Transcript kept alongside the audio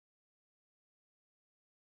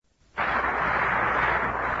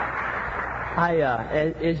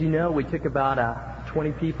As you know, we took about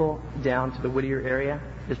 20 people down to the Whittier area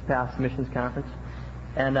this past missions conference.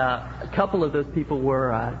 And a couple of those people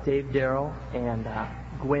were Dave Darrell and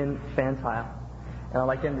Gwen Fansile. And I'd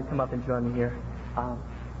like them to come up and join me here.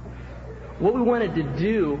 What we wanted to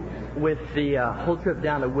do with the whole trip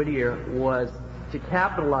down to Whittier was to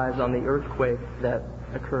capitalize on the earthquake that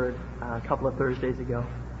occurred a couple of Thursdays ago.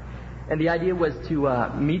 And the idea was to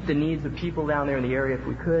meet the needs of people down there in the area if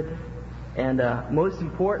we could, and most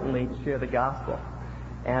importantly, to share the gospel.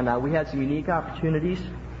 And we had some unique opportunities,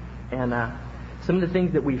 and some of the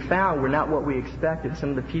things that we found were not what we expected. Some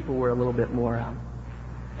of the people were a little bit more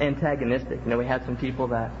antagonistic. You know, we had some people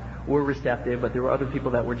that were receptive, but there were other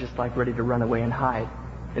people that were just like ready to run away and hide.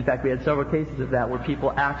 In fact, we had several cases of that where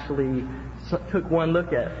people actually took one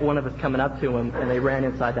look at one of us coming up to them and they ran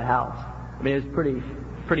inside the house. I mean, it was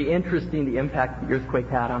pretty interesting, the impact the earthquake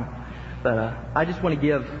had on them. But I just want to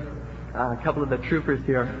give a couple of the troopers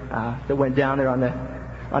here that went down there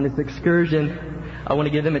on this excursion, I want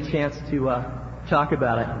to give them a chance to talk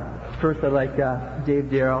about it. First, I'd like Dave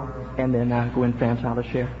Darrell and then Gwen Fansile to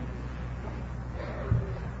share.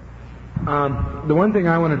 The one thing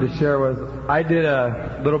I wanted to share was I did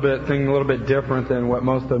a little bit different than what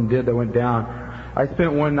most of them did that went down. I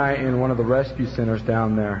spent one night in one of the rescue centers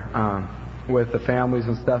down there with the families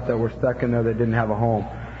and stuff that were stuck in there that didn't have a home.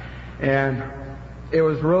 And it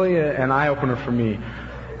was really an eye-opener for me.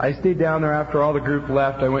 I stayed down there after all the group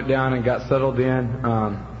left. I went down and got settled in,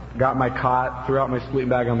 got my cot, threw out my sleeping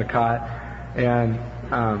bag on the cot, and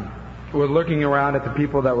was looking around at the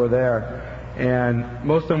people that were there. And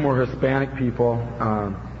most of them were Hispanic people.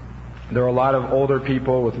 There were a lot of older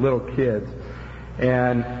people with little kids.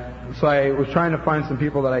 And so I was trying to find some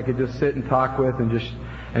people that I could just sit and talk with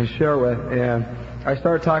and share with. And I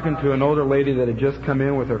started talking to an older lady that had just come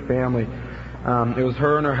in with her family. It was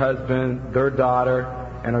her and her husband, their daughter,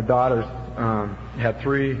 and her daughters had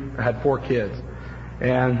 4 kids.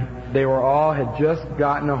 And they had just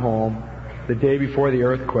gotten a home the day before the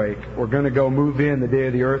earthquake. We're going to go move in the day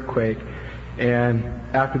of the earthquake. And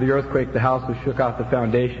after the earthquake, the house was shook off the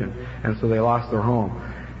foundation, and so they lost their home.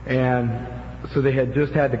 And so they had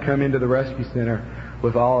just had to come into the rescue center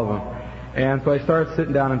with all of them. And so I started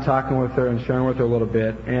sitting down and talking with her and sharing with her a little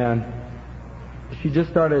bit, and she just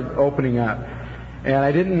started opening up.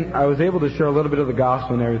 And I was able to share a little bit of the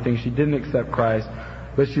gospel and everything. She didn't accept Christ,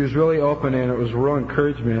 but she was really open, and it was real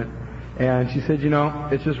encouragement. And she said,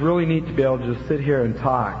 it's just really neat to be able to just sit here and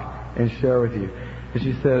talk and share with you. And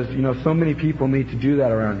she says, so many people need to do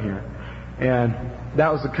that around here. And that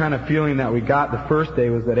was the kind of feeling that we got the first day,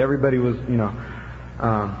 was that everybody was,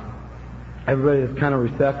 everybody was kind of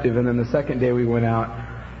receptive. And then the second day we went out,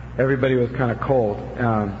 everybody was kind of cold,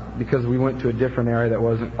 because we went to a different area that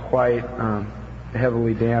wasn't quite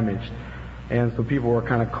heavily damaged. And so people were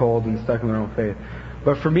kind of cold and stuck in their own faith.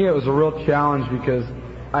 But for me, it was a real challenge, because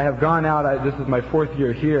I have gone out, this is my 4th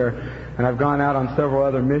year here, and I've gone out on several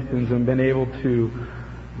other missions and been able to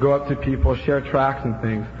go up to people, share tracts and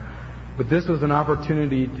things. But this was an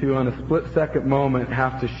opportunity to, on a split-second moment,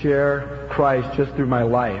 have to share Christ just through my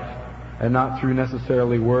life, and not through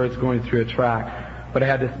necessarily words going through a tract. But I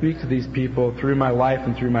had to speak to these people through my life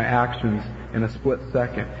and through my actions in a split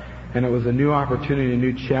second. And it was a new opportunity, a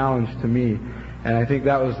new challenge to me. And I think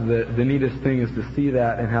that was the neatest thing, is to see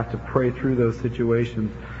that and have to pray through those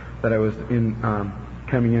situations that I was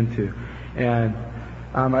coming into. And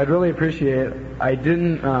I'd really appreciate it.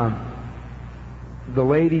 The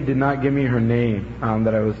lady did not give me her name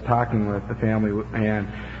that I was talking with, the family.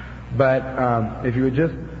 But if you would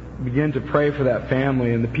just begin to pray for that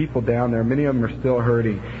family and the people down there, many of them are still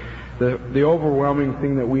hurting. The overwhelming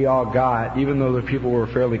thing that we all got, even though the people were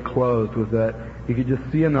fairly closed, was that you could just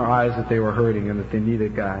see in their eyes that they were hurting and that they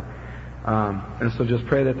needed God. And so just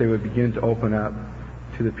pray that they would begin to open up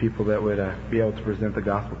to the people that would be able to present the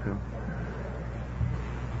gospel to them.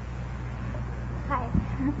 Hi.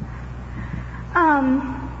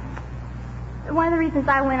 One of the reasons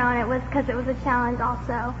I went on it was because it was a challenge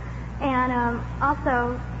also. And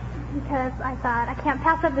also because I thought, I can't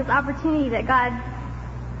pass up this opportunity that God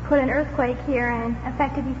put an earthquake here and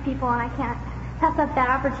affected these people, and I can't pass up that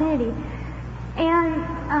opportunity. And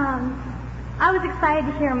I was excited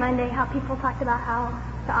to hear Monday how people talked about how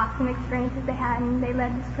the awesome experiences they had, and they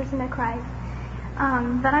led this person to Christ.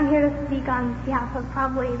 But I'm here to speak on behalf of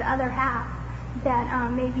probably the other half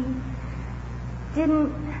that maybe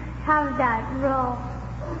didn't have that real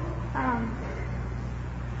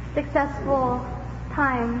successful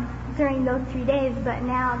time during those 3 days, but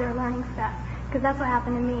now they're learning stuff, because that's what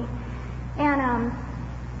happened to me. And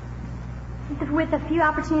with the few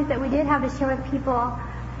opportunities that we did have to share with people,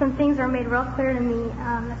 some things were made real clear to me,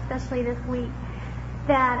 especially this week.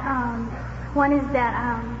 That one is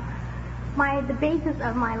that the basis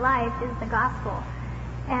of my life is the gospel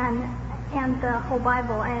and the whole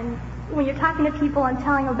Bible. And when you're talking to people and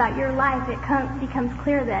telling them about your life, it becomes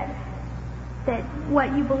clear that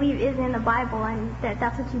what you believe is in the Bible, and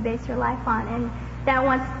that's what you base your life on. And that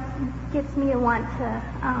gets me to want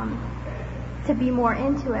to be more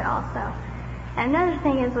into it also. And another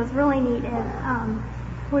thing what's really neat is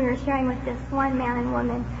we were sharing with this one man and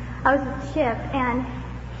woman. I was with Chip, and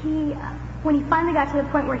when he finally got to the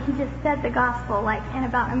point where he just said the gospel, like in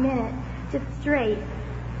about a minute, just straight,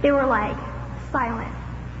 they were like silent.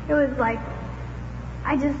 It was like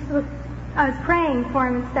I was praying for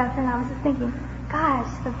him and stuff, and I was just thinking, gosh,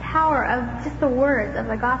 the power of just the words of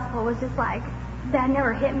the gospel was just like, that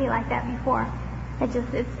never hit me like that before. It's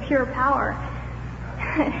pure power.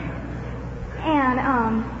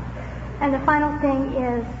 And the final thing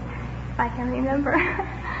is, if I can remember,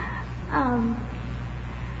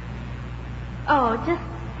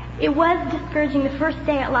 it was discouraging the first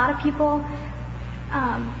day. A lot of people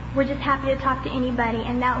were just happy to talk to anybody,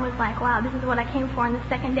 and that was like, wow, this is what I came for. And the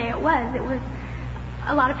second day it was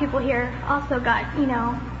a lot of people here also got,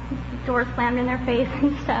 doors slammed in their face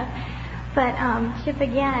and stuff. But Chip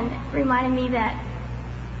again reminded me that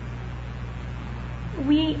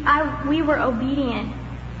we were obedient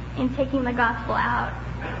in taking the gospel out,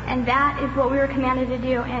 and that is what we were commanded to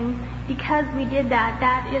do. And because we did that,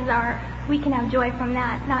 we can have joy from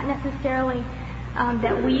that. Not necessarily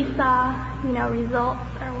that we saw, results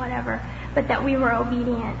or whatever, but that we were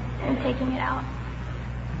obedient in taking it out.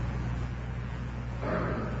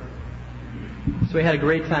 So we had a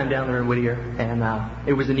great time down there in Whittier, and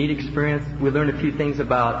it was a neat experience. We learned a few things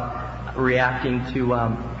about reacting to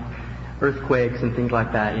earthquakes and things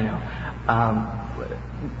like that,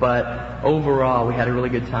 But overall, we had a really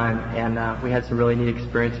good time, and we had some really neat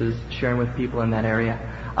experiences sharing with people in that area.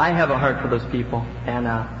 I have a heart for those people, and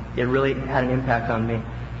it really had an impact on me.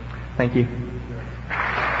 Thank you.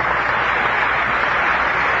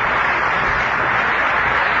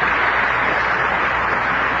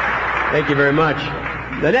 Thank you very much.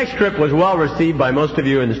 The next trip was well received by most of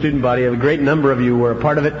you in the student body. A great number of you were a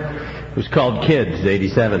part of it. It was called Kids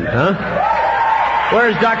 87, huh?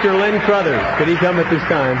 Where's Dr. Lynn Crothers? Could he come at this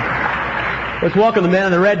time? Let's welcome the man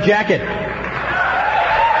in the red jacket.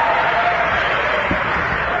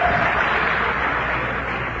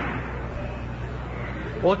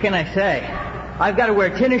 What can I say? I've got to wear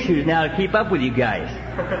tennis shoes now to keep up with you guys.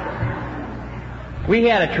 We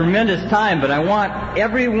had a tremendous time, but I want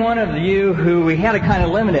every one of you we had to kind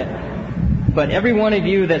of limit it, but every one of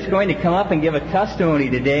you that's going to come up and give a testimony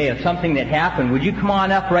today of something that happened, would you come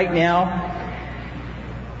on up right now?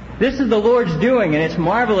 This is the Lord's doing, and it's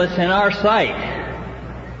marvelous in our sight.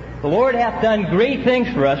 The Lord hath done great things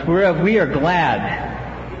for us, whereof we are glad.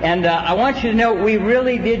 And I want you to know, we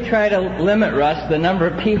really did try to limit, Russ, the number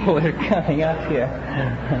of people that are coming up here.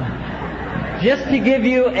 Just to give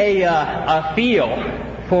you a feel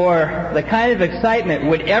for the kind of excitement,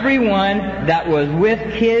 would everyone that was with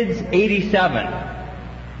Kids 87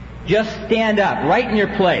 just stand up right in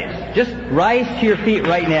your place? Just rise to your feet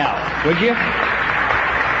right now, would you?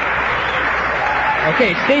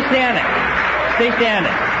 Okay, stay standing. Stay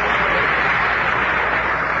standing.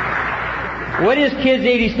 What is Kids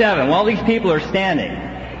 87? Well, these people are standing.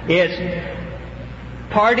 It's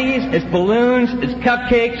parties, it's balloons, it's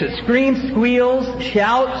cupcakes, it's screams, squeals,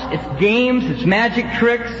 shouts, it's games, it's magic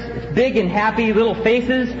tricks, it's big and happy little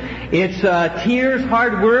faces, it's tears,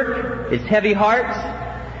 hard work, it's heavy hearts,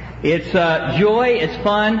 it's joy, it's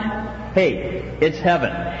fun. Hey, it's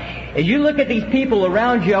heaven. As you look at these people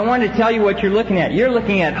around you, I want to tell you what you're looking at. You're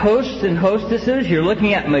looking at hosts and hostesses. You're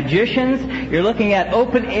looking at magicians. You're looking at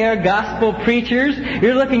open-air gospel preachers.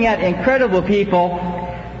 You're looking at incredible people.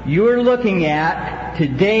 You're looking at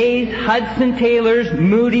today's Hudson Taylors,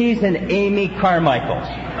 Moody's, and Amy Carmichaels.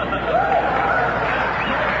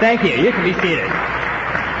 Thank you. You can be seated.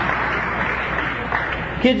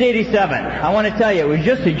 Kids 87, I want to tell you, it was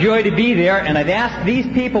just a joy to be there, and I've asked these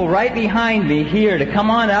people right behind me here to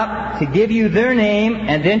come on up, to give you their name,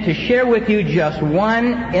 and then to share with you just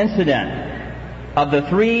one incident of the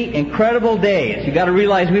 3 incredible days. You've got to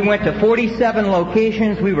realize we went to 47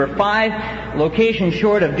 locations. We were 5 locations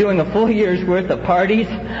short of doing a full year's worth of parties.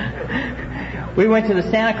 We went to the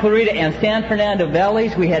Santa Clarita and San Fernando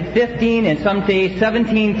Valleys. We had 15 and some days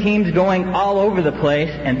 17 teams going all over the place,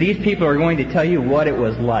 and these people are going to tell you what it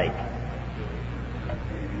was like.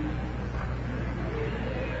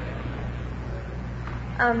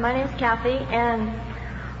 My name's Kathy, and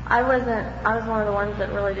I was one of the ones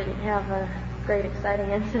that really didn't have a great, exciting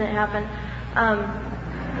incident happened.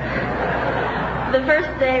 The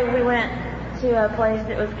first day we went to a place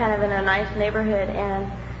that was kind of in a nice neighborhood,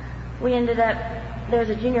 and we ended up, there was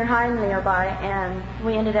a junior high nearby, and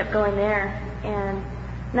we ended up going there, and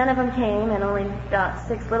none of them came, and only about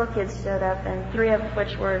 6 little kids showed up, and 3 of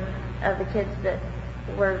which were of the kids that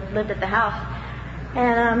lived at the house.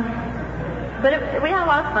 And but we had a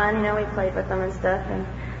lot of fun, we played with them and stuff, and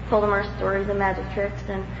told them our stories and magic tricks.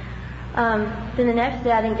 And then the next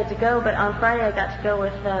day I didn't get to go, but on Friday I got to go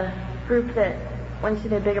with a group that went to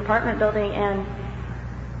the big apartment building, and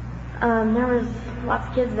there was lots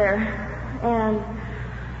of kids there, and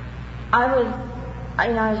I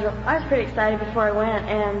was pretty excited before I went,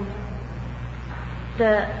 and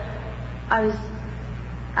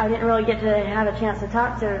I didn't really get to have a chance to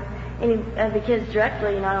talk to any of the kids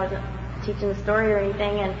directly. I wasn't teaching the story or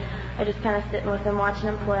anything, and I just kind of sitting with them, watching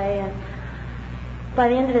them play. And by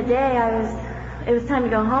the end of the day, it was time to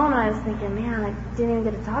go home, and I was thinking, man, I didn't even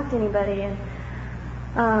get to talk to anybody. And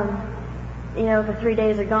the 3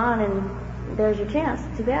 days are gone, and there's your chance.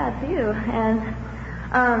 Too bad for you. And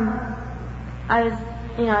I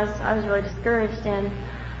was really discouraged, and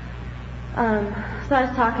so I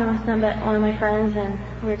was talking with one of my friends, and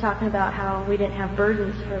we were talking about how we didn't have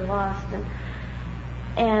burdens for the lost,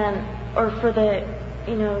 or for the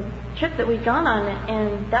trip that we'd gone on,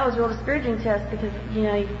 and that was real discouraging to us because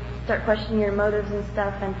you start questioning your motives and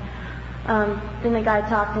stuff. And then the guy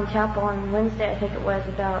talked in chapel on Wednesday, I think it was,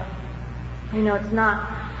 about it's not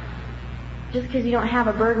just because you don't have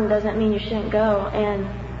a burden doesn't mean you shouldn't go. And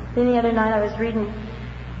then the other night I was reading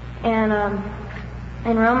and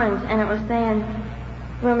in Romans, and it was saying,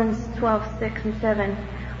 Romans 12:6-7,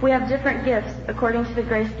 we have different gifts according to the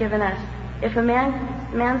grace given us. If a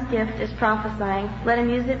man's gift is prophesying, let him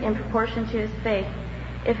use it in proportion to his faith.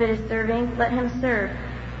 If it is serving, let him serve.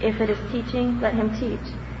 If it is teaching, let him teach.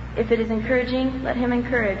 If it is encouraging, let him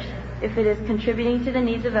encourage. If it is contributing to the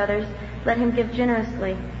needs of others, let him give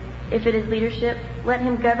generously. If it is leadership, let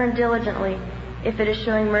him govern diligently. If it is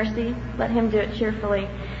showing mercy, let him do it cheerfully.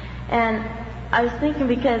 And I was thinking,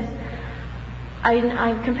 because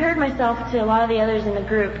I compared myself to a lot of the others in the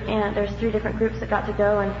group, and there's 3 different groups that got to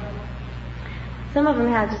go, and some of them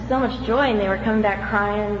had just so much joy, and they were coming back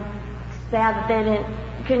crying, sad that they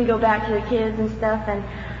couldn't go back to the kids and stuff. And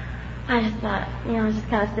I just thought, I was just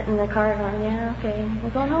kind of sitting in the car going, yeah, okay, we're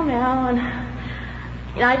going home now. And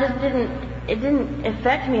it didn't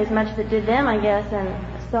affect me as much as it did them, I guess. And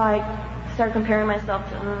so I started comparing myself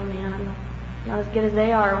to, oh man, I'm not as good as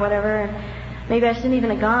they are, or whatever. And maybe I shouldn't even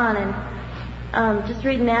have gone. And just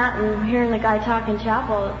reading that and hearing the guy talk in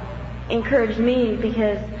chapel encouraged me,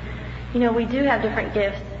 because we do have different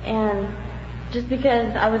gifts, and just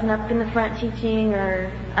because I wasn't up in the front teaching,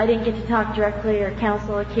 or I didn't get to talk directly or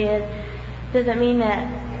counsel a kid, doesn't mean that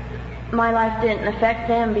my life didn't affect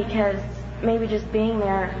them, because maybe just being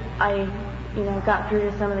there, I got through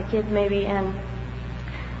to some of the kids maybe. And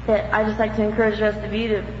that I just like to encourage the rest of you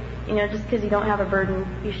to, just because you don't have a burden,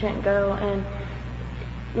 you shouldn't go, and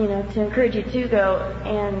to encourage you to go,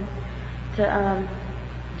 and to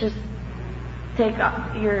just take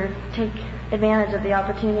advantage of the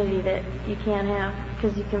opportunity that you can have,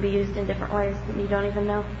 because you can be used in different ways that you don't even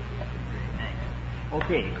know.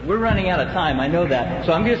 Okay, we're running out of time, I know that.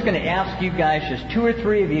 So I'm just going to ask you guys, just 2 or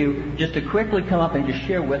 3 of you, just to quickly come up and just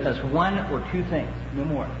share with us 1 or 2 things, no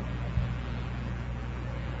more.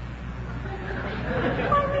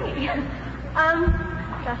 Why me?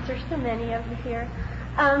 Gosh, there's so many of you here.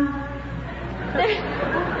 I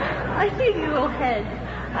see you little heads.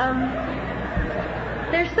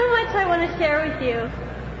 There's so much I want to share with you.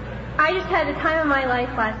 I just had the time of my life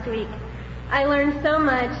last week. I learned so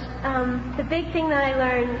much. The big thing that I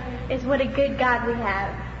learned is what a good God we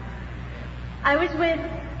have. I was with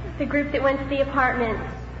the group that went to the apartments.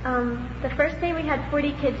 The first day we had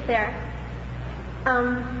 40 kids there.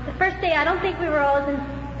 The first day I don't think we were all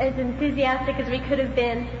as enthusiastic as we could have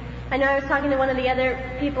been. I know I was talking to one of the other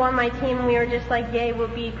people on my team, and we were just like, yay,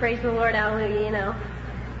 whoopee, praise the Lord, hallelujah,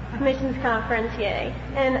 missions conference, yay.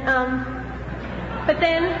 And but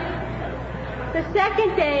then the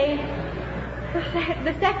second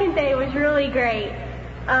day was really great.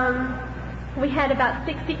 We had about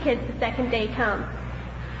 60 kids the second day come,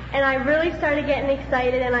 and I really started getting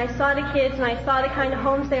excited, and I saw the kids, and I saw the kind of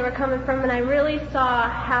homes they were coming from, and I really saw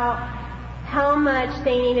how much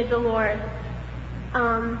they needed the Lord.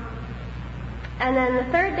 And then the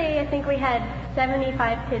third day, I think we had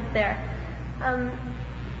 75 kids there.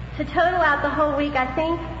 To total out the whole week, I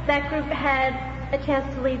think that group had a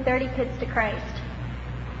chance to lead 30 kids to Christ.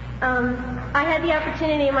 I had the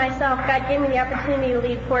opportunity myself, God gave me the opportunity to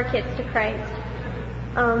lead 4 kids to Christ.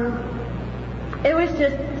 It was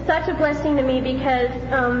just such a blessing to me because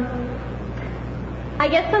I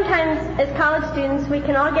guess sometimes as college students we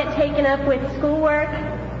can all get taken up with schoolwork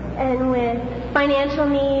and with financial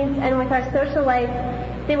needs and with our social life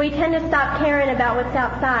that we tend to stop caring about what's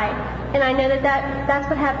outside. And I know that's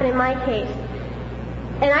what happened in my case.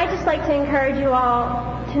 And I just like to encourage you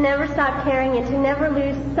all to never stop caring and to never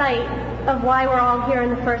lose sight of why we're all here in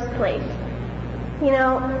the first place. You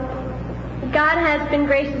know, God has been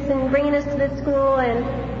gracious in bringing us to this school and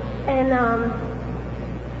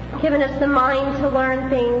given us the mind to learn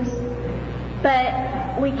things, but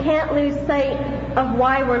we can't lose sight of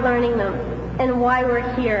why we're learning them and why we're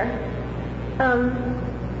here.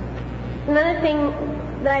 Another thing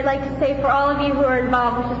that I'd like to say for all of you who are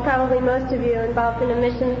involved, which is probably most of you involved in a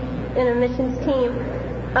missions team,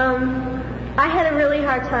 I had a really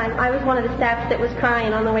hard time. I was one of the staff that was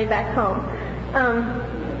crying on the way back home.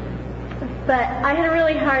 But I had a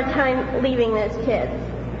really hard time leaving those kids.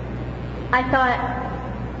 I thought,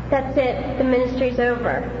 that's it, the ministry's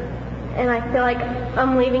over. And I feel like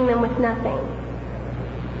I'm leaving them with nothing.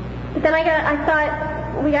 But then I thought,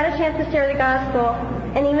 we got a chance to share the gospel,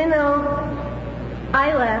 and even though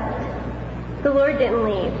I left, the Lord didn't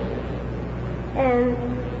leave. And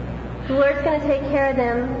the Lord's going to take care of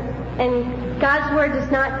them, and God's word does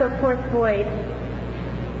not go forth void.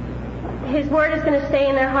 His word is going to stay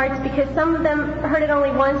in their hearts because some of them heard it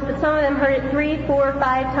only once, but some of them heard it 3, 4, 5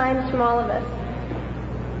 times from all of us.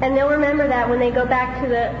 And they'll remember that when they go back to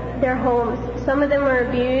their homes. Some of them were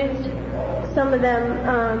abused. Some of them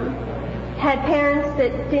had parents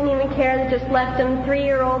that didn't even care, that just left them,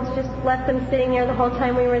 3-year-olds just left them sitting there the whole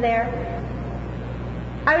time we were there.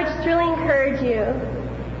 I would just really encourage you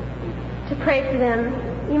to pray for them.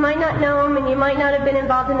 You might not know them and you might not have been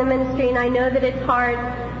involved in the ministry, and I know that it's hard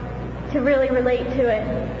to really relate to it.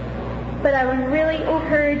 But I would really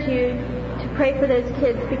encourage you to pray for those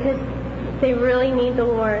kids because they really need the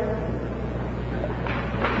Lord.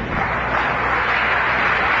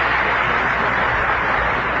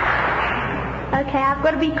 Okay, I've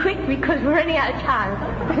got to be quick because we're running out of time.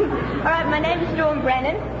 Alright, my name is Dawn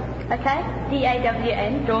Brennan. Okay,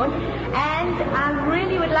 D-A-W-N, Dawn. And I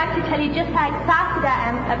really would like to tell you just how excited I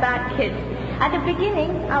am about kids. At the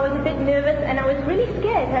beginning, I was a bit nervous and I was really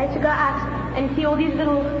scared. I had to go out and see all these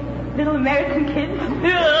little American kids. Because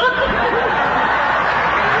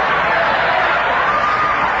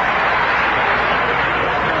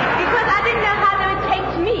I didn't know how they would take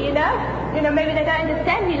to me, you know? You know, maybe they don't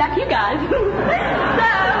understand me like you guys.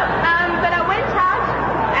 But I went out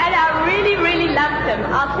and I really, really loved them.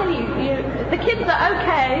 I'll tell you, the kids are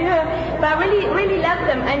okay, but I really, really loved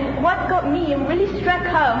them. And what got me and really struck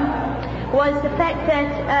home was the fact that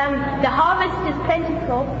the harvest is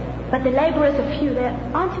plentiful, but the laborers are few. There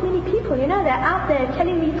aren't many people, you know, they're out there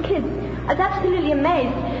telling these kids. I was absolutely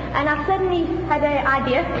amazed. And I suddenly had an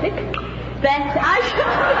idea, click, that I should...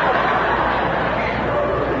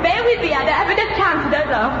 Bear with me, I don't have enough time, so don't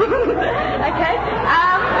laugh. Okay?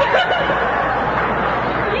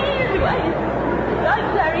 Please wait. I'm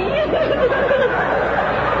sorry.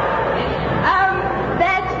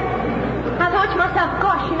 That I thought to myself,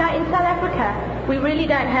 gosh, you know, in South Africa, we really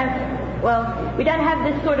don't have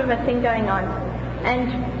this sort of a thing going on.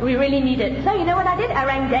 And we really need it. So you know what I did? I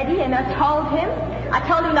rang Daddy and I told him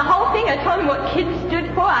the whole thing. I told him what kids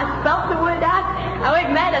stood for. I spelt the word out. I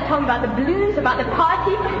went mad. I told him about the balloons, about the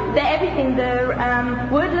party, everything, the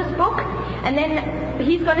wordless book. And then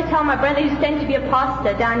he's going to tell my brother who's going to be a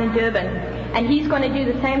pastor down in Durban. And he's going to do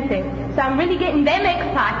the same thing. So I'm really getting them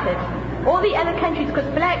excited. All the other countries, because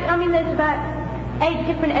there's about 8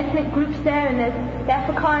 different ethnic groups there, and there's the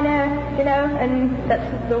Afrikaner, you know, and that's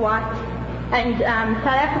the white, and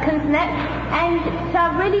South Africans and that. And so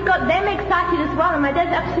I've really got them excited as well, and my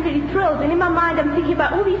dad's absolutely thrilled. And in my mind, I'm thinking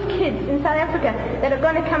about all these kids in South Africa that are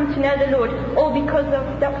going to come to know the Lord, all because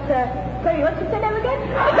of Dr. Sorry, what's his name again?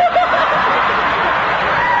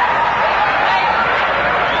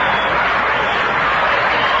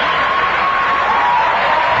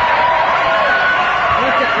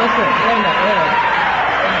 Listen.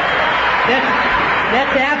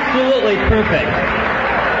 That's absolutely perfect.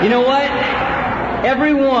 You know what?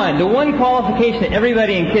 The one qualification that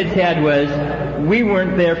everybody in kids had was we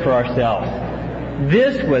weren't there for ourselves.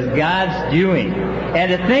 This was God's doing. And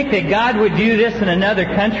to think that God would do this in another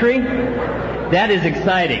country, that is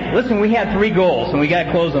exciting. Listen, we had 3 goals, and we got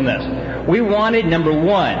to close on this. We wanted, number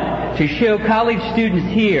 1, to show college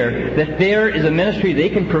students here that there is a ministry they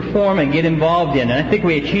can perform and get involved in. And I think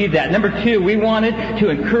we achieved that. Number 2, we wanted to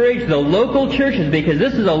encourage the local churches, because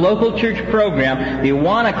this is a local church program, the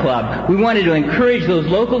Awana Club. We wanted to encourage those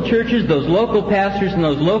local churches, those local pastors, and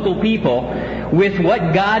those local people with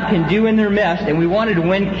what God can do in their midst, and we wanted to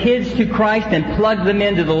win kids to Christ and plug them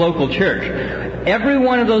into the local church. Every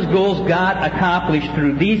one of those goals got accomplished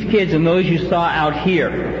through these kids and those you saw out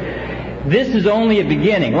here. This is only a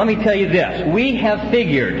beginning. Let me tell you this. We have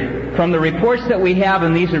figured from the reports that we have,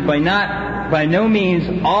 and these are by no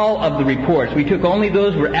means all of the reports. We took only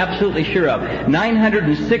those we're absolutely sure of.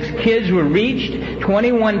 906 kids were reached.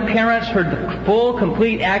 21 parents heard the full,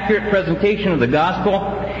 complete, accurate presentation of the gospel.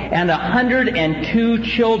 And 102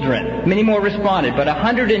 children, many more responded, but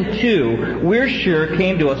 102, we're sure,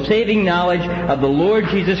 came to a saving knowledge of the Lord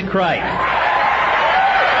Jesus Christ.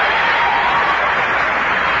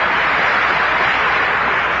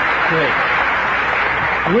 Great.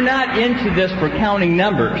 We're not into this for counting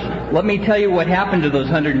numbers. Let me tell you what happened to those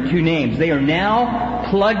 102 names. They are now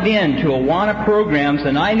plugged into Awana programs,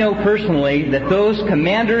 and I know personally that those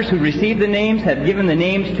commanders who received the names have given the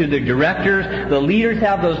names to the directors. The leaders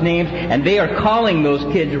have those names, and they are calling those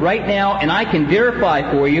kids right now, and I can verify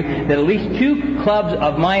for you that at least 2 clubs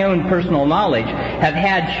of my own personal knowledge have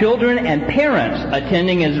had children and parents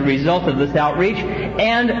attending as a result of this outreach,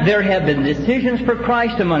 and there have been decisions for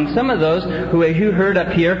Christ among some of those who, as you heard up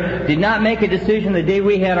here, did not make a decision the day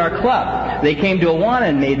we had our club. They came to Awana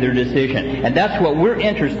and made their decision. And that's what we're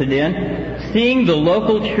interested in, seeing the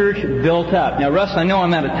local church built up. Now, Russ, I know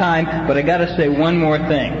I'm out of time, but I got to say one more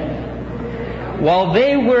thing. While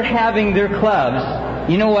they were having their clubs,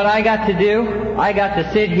 you know what I got to do? I got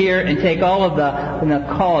to sit here and take all of the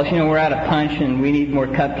calls. You know, we're out of punch and we need more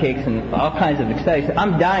cupcakes and all kinds of exciting.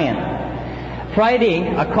 I'm dying. Friday,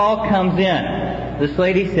 a call comes in. This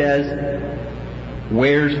lady says,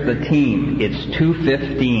 "Where's the team? It's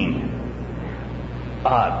 2:15.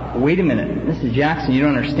 Wait a minute, Mrs. Jackson, you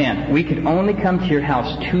don't understand. We could only come to your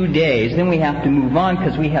house 2 days, then we have to move on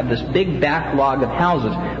because we have this big backlog of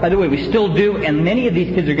houses. By the way, we still do, and many of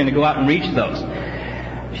these kids are going to go out and reach those."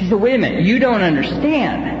 She said, "Wait a minute, you don't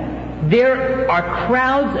understand. There are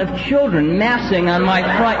crowds of children massing on my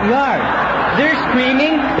front yard. They're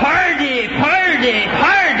screaming, 'Party, party,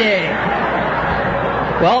 party!'"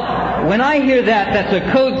 Well, when I hear that, that's a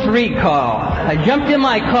code 3 call. I jumped in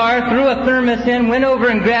my car, threw a thermos in, went over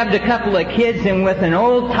and grabbed a couple of kids, and with an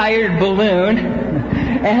old tired balloon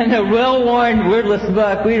and a well-worn wordless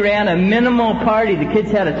book, we ran a minimal party. The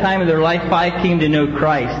kids had a time of their life. 5 came to know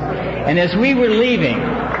Christ. And as we were leaving,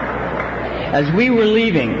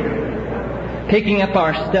 picking up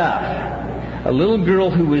our stuff, a little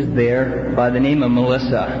girl who was there by the name of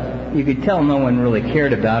Melissa, you could tell no one really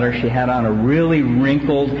cared about her. She had on a really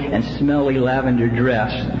wrinkled and smelly lavender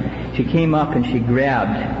dress. She came up and she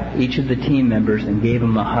grabbed each of the team members and gave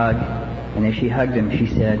them a hug. And as she hugged them, she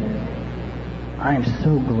said, "I am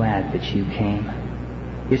so glad that you came."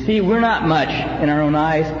 You see, we're not much in our own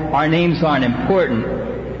eyes. Our names aren't important.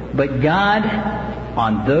 But God,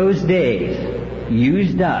 on those days,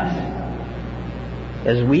 used us.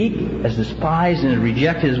 As weak, as despised, and as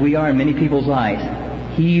rejected as we are in many people's eyes,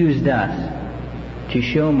 He used us to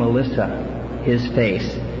show Melissa His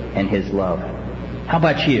face and His love. How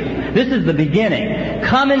about you? This is the beginning.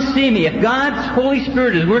 Come and see me. If God's Holy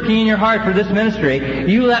Spirit is working in your heart for this ministry,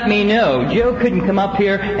 you let me know. Joe couldn't come up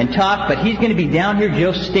here and talk, but he's going to be down here.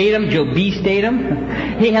 Joe B.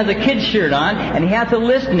 Statham. He has a kid's shirt on, and he has to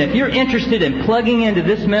listen. If you're interested in plugging into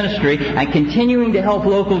this ministry and continuing to help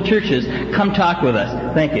local churches, come talk with us.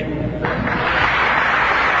 Thank you.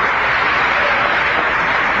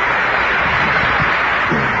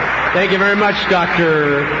 Thank you very much,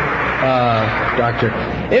 Doctor.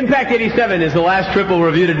 Impact 87 is the last trip we'll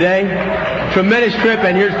review today. Tremendous trip,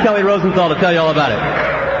 and here's Kelly Rosenthal to tell you all about it.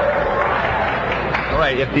 All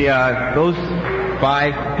right, if those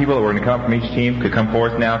 5 people that were going to come from each team could come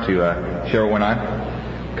forth now to share what went on.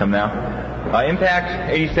 Come now. Impact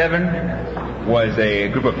 87 was a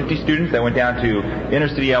group of 50 students that went down to inner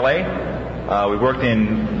city LA. We worked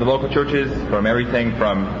in the local churches from everything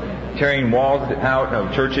from tearing walls out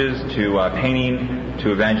of churches to painting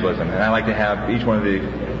to evangelism. And I'd like to have each one of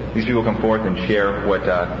these people come forth and share what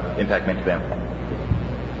Impact meant to them.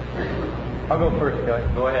 I'll go first, Kelly.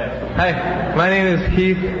 Go ahead. Hi, my name is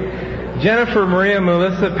Keith. Jennifer, Maria,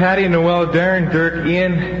 Melissa, Patty, Noel, Darren, Dirk,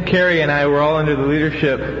 Ian, Carrie, and I were all under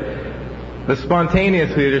the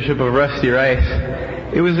spontaneous leadership of Rusty Rice.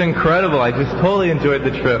 It was incredible. I just totally enjoyed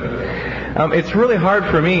the trip. It's really hard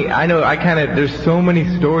for me. I know there's so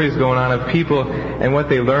many stories going on of people and what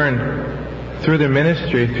they learned through their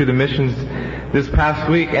ministry, through the missions this past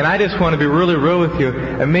week, and I just want to be really real with you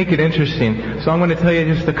and make it interesting. So I'm going to tell you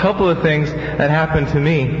just a couple of things that happened to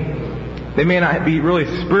me. They may not be really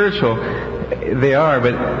spiritual. They are,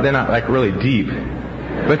 but they're not like really deep.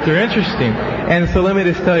 But they're interesting. And so let me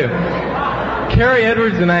just tell you. Carrie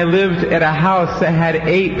Edwards and I lived at a house that had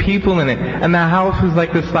 8 people in it. And the house was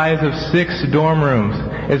like the size of 6 dorm rooms.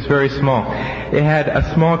 It's very small. It had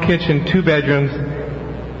a small kitchen, 2 bedrooms,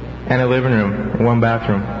 and a living room, 1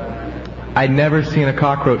 bathroom. I'd never seen a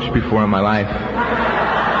cockroach before in my life.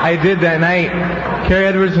 I did that night. Carrie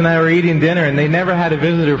Edwards and I were eating dinner, and they never had a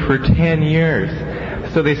visitor for 10 years.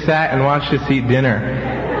 So they sat and watched us eat dinner.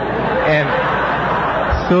 And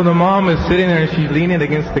so the mom was sitting there, and she's leaning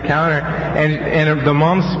against the counter, and the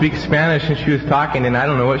mom speaks Spanish, and she was talking, and I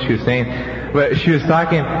don't know what she was saying, but she was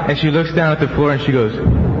talking, and she looks down at the floor, and she goes,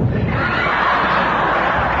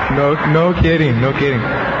 no kidding.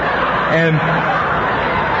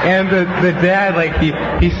 And the dad, like,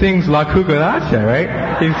 he sings La Cucaracha, right?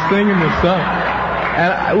 He's singing the song.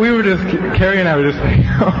 And we were just, Carrie and I were just like,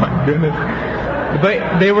 oh my goodness.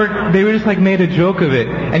 But they were just like made a joke of it.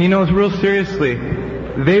 And you know, real seriously,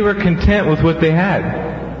 they were content with what they had.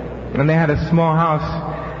 And they had a small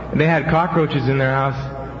house. And they had cockroaches in their house.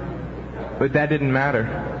 But that didn't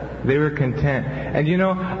matter. They were content. And you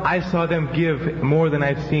know, I saw them give more than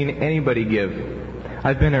I've seen anybody give.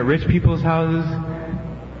 I've been at rich people's houses.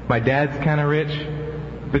 My dad's kind of rich.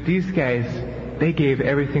 But these guys, they gave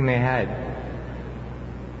everything they had.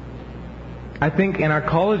 I think in our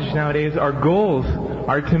college nowadays, our goals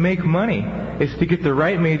are to make money. It's to get the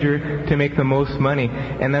right major to make the most money.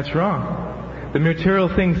 And that's wrong. The material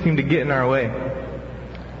things seem to get in our way.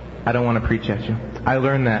 I don't want to preach at you. I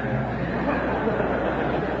learned that.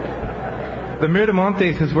 The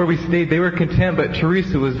Miramontes is where we stayed. They were content, but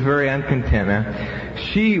Teresa was very uncontent, man.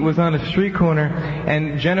 She was on a street corner,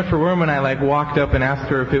 and Jennifer Worm and I walked up and asked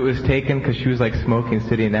her if it was taken, because she was smoking,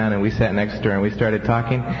 sitting down, and we sat next to her and we started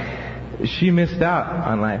talking. She missed out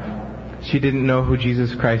on life. She didn't know who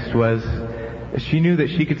Jesus Christ was. She knew that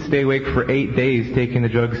she could stay awake for 8 days taking the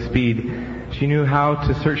drug speed. She knew how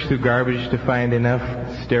to search through garbage to find enough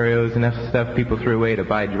stereos, enough stuff people threw away to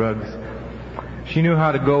buy drugs. She knew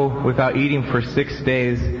how to go without eating for 6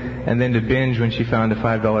 days and then to binge when she found a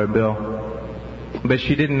 $5 bill. But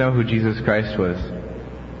she didn't know who Jesus Christ was.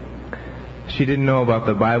 She didn't know about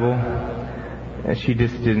the Bible, and she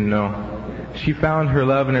just didn't know. She found her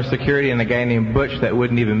love and her security in a guy named Butch that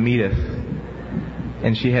wouldn't even meet us.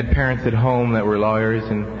 And she had parents at home that were lawyers,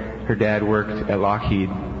 and her dad worked at Lockheed.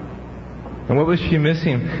 And what was she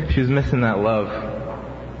missing? She was missing that love.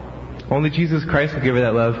 Only Jesus Christ will give her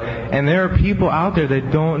that love. And there are people out there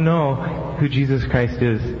that don't know who Jesus Christ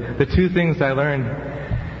is. The 2 things I learned: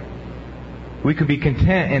 we could be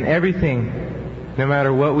content in everything, no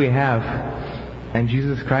matter what we have. And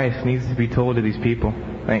Jesus Christ needs to be told to these people.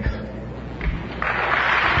 Thanks.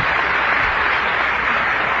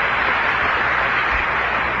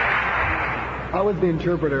 I was the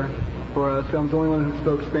interpreter for us. I was the only one who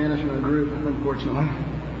spoke Spanish in the group, unfortunately.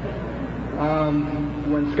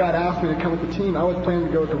 When Scott asked me to come with the team, I was planning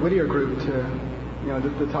to go with the Whittier group just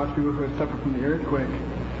to talk to people who had suffered from the earthquake.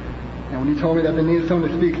 And when he told me that they needed someone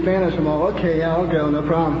to speak Spanish, I'm all, okay, yeah, I'll go, no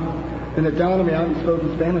problem. And it dawned on me I haven't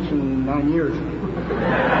spoken Spanish in 9 years.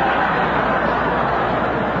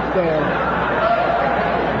 So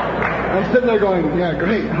I'm sitting there going, yeah,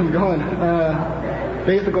 great, I'm going.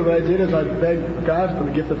 Basically what I did is I begged God for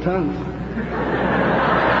the gift of tongues.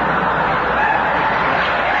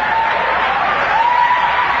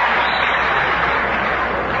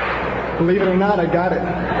 Believe it or not, I got it.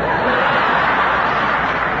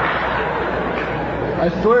 I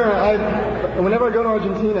swear, whenever I go to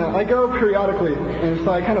Argentina, I go periodically, and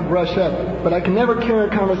so I kind of brush up, but I can never carry a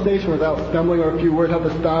conversation without stumbling or a few words. I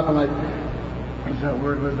have to stop and what's that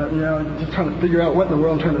word? What's that? Just trying to figure out what in the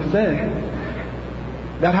world I'm trying to say.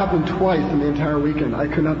 That happened twice in the entire weekend. I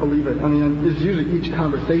could not believe it. I mean, it's usually each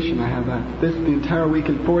conversation I have that. The entire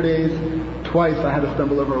weekend, 4 days, twice I had to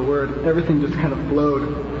stumble over a word. Everything just kind of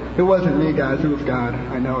flowed. It wasn't me, guys. It was God.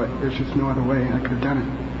 I know it. There's just no other way I could have done it.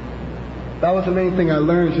 That was the main thing I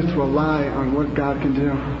learned, just to rely on what God can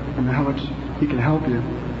do and how much He can help you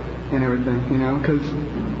and everything, Because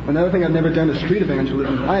another thing I've never done is street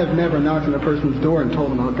evangelism. I have never knocked on a person's door and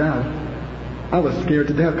told them about God. I was scared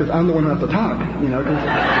to death because I'm the one who has to talk, because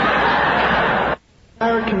the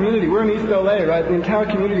entire community, we're in East LA, right? The entire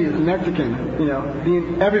community is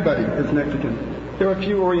Mexican, everybody is Mexican. There were a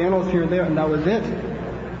few Orientals here and there, and that was it.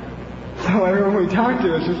 So everyone we talked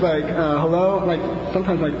to was just like, hello.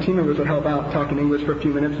 Sometimes team members would help out talking English for a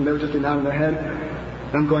few minutes, and they would just be nodding their head.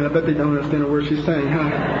 I'm going, I bet they don't understand a word she's saying, huh?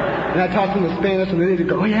 And I talk to them in Spanish, and they need to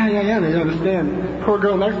go, oh, yeah, and they don't understand. Poor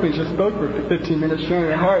girl next to me just spoke for 15 minutes,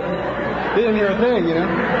 sharing her heart. They didn't hear a thing, you know?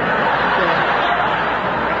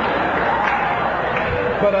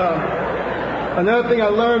 But another thing I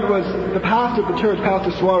learned was the pastor of the church,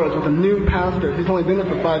 Pastor Suarez, was a new pastor. He's only been there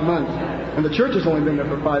for 5 months. And the church has only been there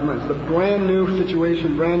for 5 months. It's a brand new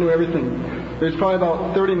situation, brand new everything. There's probably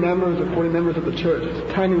about 30 members or 40 members of the church. It's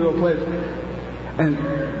a tiny little place. And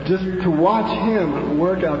just to watch him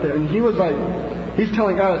work out there, and he was like, he's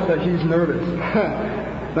telling us that he's nervous.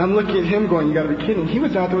 And I'm looking at him going, you gotta be kidding. He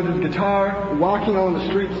was out there with his guitar, walking on the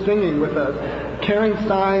street singing with us, carrying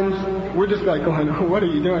signs. We're just like going, what are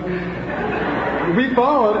you doing? We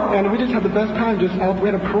followed, and we just had the best time just out. We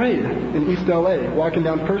had a parade in East LA, walking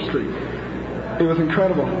down First Street. It was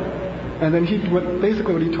incredible. And then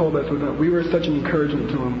basically what he told us was that we were such an encouragement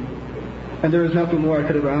to him. And there was nothing more I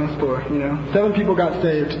could have asked for, you know. 7 people got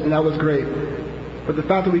saved, and that was great. But the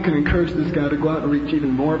fact that we could encourage this guy to go out and reach even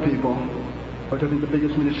more people was, I think, the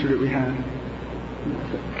biggest ministry that we had.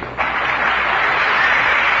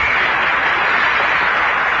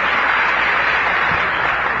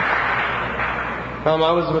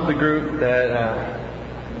 I was with the group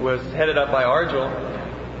that was headed up by Argel,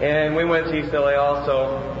 and we went to East LA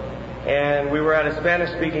also, and we were at a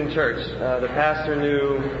Spanish-speaking church. The pastor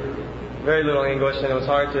knew very little English, and it was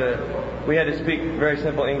we had to speak very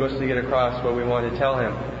simple English to get across what we wanted to tell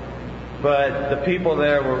him. But the people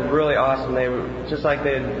there were really awesome. They were, just like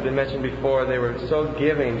they had been mentioned before, they were so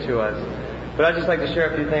giving to us. But I'd just like to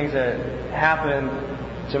share a few things that happened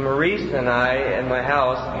to Maurice and I in my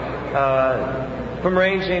house. From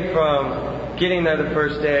ranging from getting there the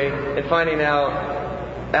first day and finding out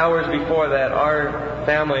hours before that our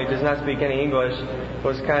family does not speak any English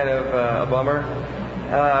was kind of a bummer.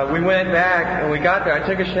 We went back and we got there. I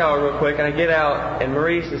took a shower real quick and I get out and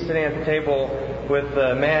Maurice is sitting at the table with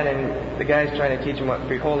the man and the guy's trying to teach him what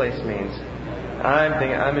frijoles means. I'm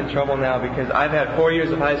thinking I'm in trouble now because I've had 4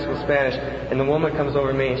 years of high school Spanish and the woman comes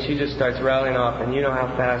over to me and she just starts rattling off and you know how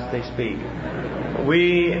fast they speak.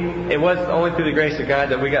 It was only through the grace of God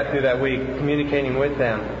that we got through that week communicating with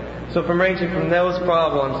them. So from ranging from those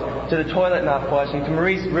problems to the toilet not flushing, to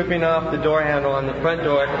Maurice ripping off the door handle on the front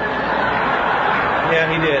door.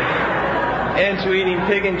 Yeah, he did. And to eating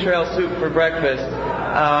pig and trail soup for breakfast.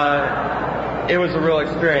 It was a real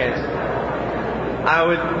experience.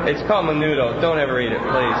 It's called menudo. Don't ever eat it,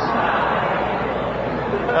 please.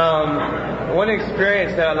 One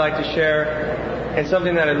experience that I'd like to share, and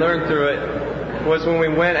something that I learned through it, was when we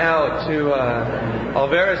went out to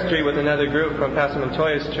Olvera Street with another group from Pastor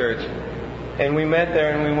Montoya's church. And we met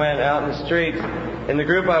there and we went out in the streets. And the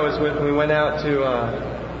group I was with, we went out to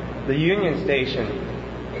the Union Station.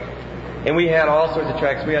 And we had all sorts of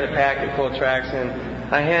tracts. We had a packet full of tracts. And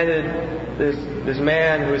I handed this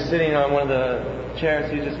man who was sitting on one of the chairs,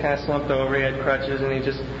 he just kind of slumped over, he had crutches, and he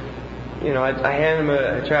just, I handed him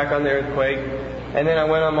a tract on the earthquake. And then I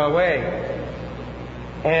went on my way.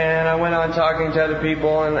 And I went on talking to other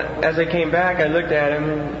people, and as I came back, I looked at him,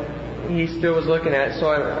 and he still was looking at it.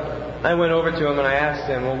 So I went over to him, and I asked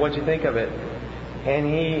him, well, what'd you think of it? And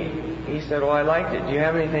he said, well, I liked it. Do you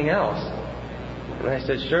have anything else? And I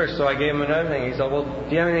said, sure. So I gave him another thing. He said, well,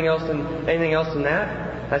 do you have anything else than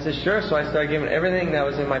that? I said, sure. So I started giving him everything that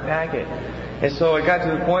was in my packet. And so it got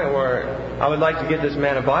to the point where I would like to get this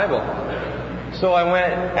man a Bible. So I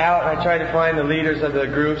went out and I tried to find the leaders of the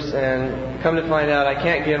groups, and come to find out I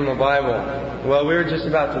can't get them a Bible. Well, we were just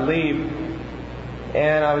about to leave,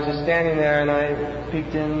 and I was just standing there, and I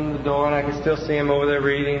peeked in the door, and I could still see him over there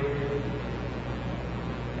reading.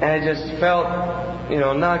 And I just felt,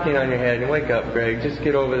 knocking on your head, and wake up, Greg, just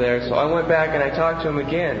get over there. So I went back and I talked to him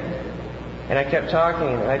again. And I kept talking,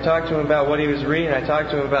 and I talked to him about what he was reading, I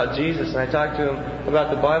talked to him about Jesus, and I talked to him about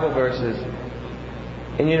the Bible verses.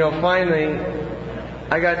 And finally,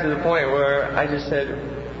 I got to the point where I just said,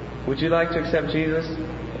 would you like to accept Jesus?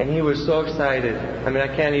 And he was so excited. I mean, I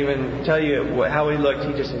can't even tell you how he looked.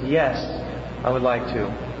 He just said, yes, I would like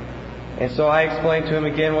to. And so I explained to him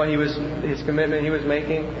again what his commitment he was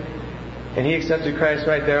making. And he accepted Christ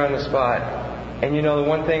right there on the spot. And the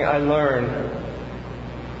one thing I learned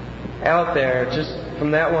out there, just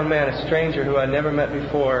from that one man, a stranger who I'd never met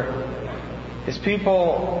before, is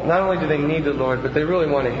people, not only do they need the Lord, but they really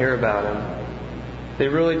want to hear about Him. They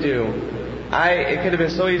really do. It could have been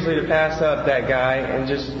so easily to pass up that guy and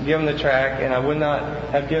just give him the tract, and I would not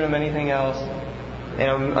have given him anything else,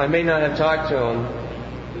 and I may not have talked to him.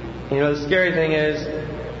 The scary thing is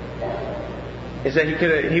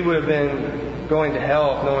that he would have been going to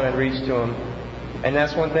hell if no one had reached to him. And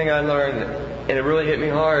that's one thing I learned, and it really hit me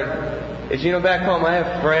hard. is, back home I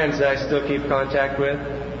have friends that I still keep contact with.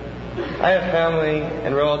 I have family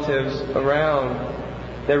and relatives around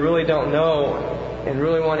that really don't know and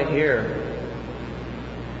really want to hear.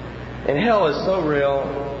 And hell is so real,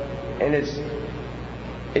 and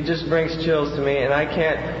it just brings chills to me. And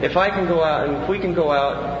if we can go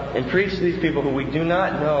out and preach to these people who we do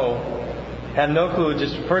not know, have no clue,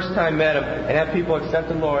 just first time met them, and have people accept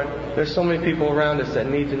the Lord, there's so many people around us that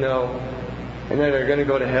need to know, and that are going to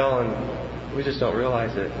go to hell, and we just don't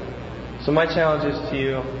realize it. So my challenge is to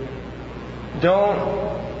you,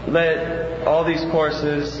 don't let all these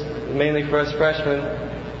courses, mainly for us freshmen,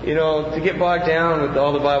 to get bogged down with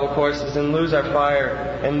all the Bible courses and lose our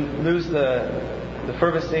fire and lose the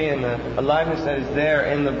fervency and the aliveness that is there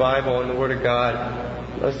in the Bible and the Word of God.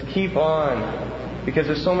 Let's keep on, because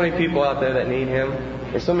there's so many people out there that need Him.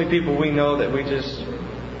 There's so many people we know that we just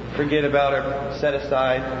forget about or set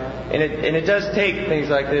aside. And it does take things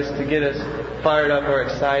like this to get us fired up or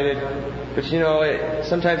excited. But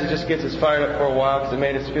sometimes it just gets us fired up for a while because it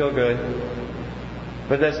made us feel good.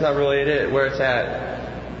 But that's not really where it's at.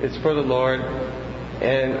 It's for the Lord.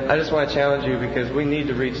 And I just want to challenge you, because we need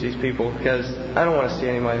to reach these people, because I don't want to see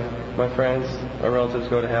any of my friends or relatives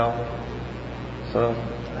go to hell. So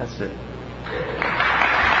that's it.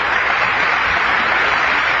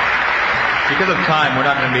 Because of time, we're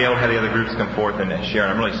not going to be able to have the other groups come forth and share,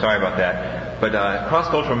 and I'm really sorry about that. But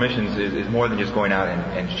cross-cultural missions is more than just going out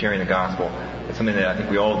and sharing the gospel. It's something that I think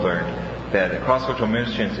we all learned, that cross-cultural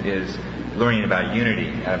missions is learning about unity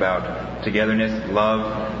and about togetherness,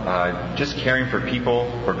 love, just caring for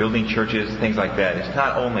people, for building churches, things like that. It's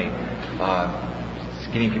not only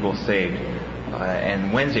getting people saved.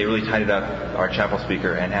 And Wednesday really tied it up, our chapel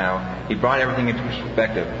speaker, and how he brought everything into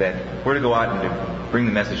perspective, that we're to go out and to bring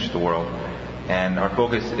the message to the world. And our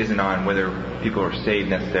focus isn't on whether people are saved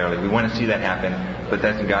necessarily. We want to see that happen, but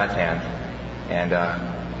that's in God's hands. And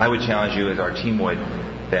I would challenge you, as our team would,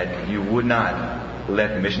 that you would not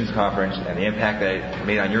let the missions conference and the impact that it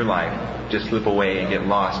made on your life just slip away and get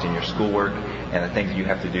lost in your schoolwork and the things that you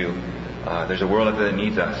have to do. There's a world out there that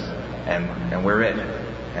needs us, and we're it.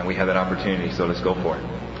 And we have that opportunity, so let's go for it.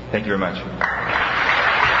 Thank you very much.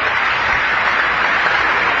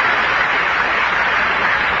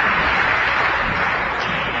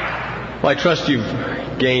 Well, I trust you've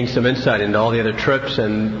gained some insight into all the other trips,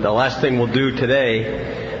 and the last thing we'll do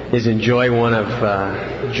today is enjoy one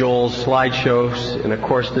of Joel's slideshows. And of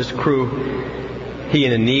course, this crew, he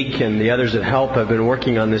and Anik and the others that help, have been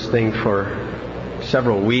working on this thing for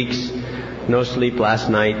several weeks. No sleep last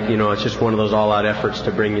night. It's just one of those all-out efforts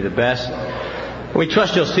to bring you the best. We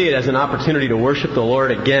trust you'll see it as an opportunity to worship the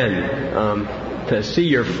Lord again, to see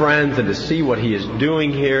your friends and to see what He is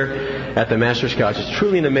doing here at the Masters College. It's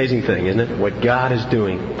truly an amazing thing, isn't it? What God is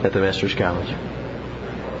doing at the Masters College.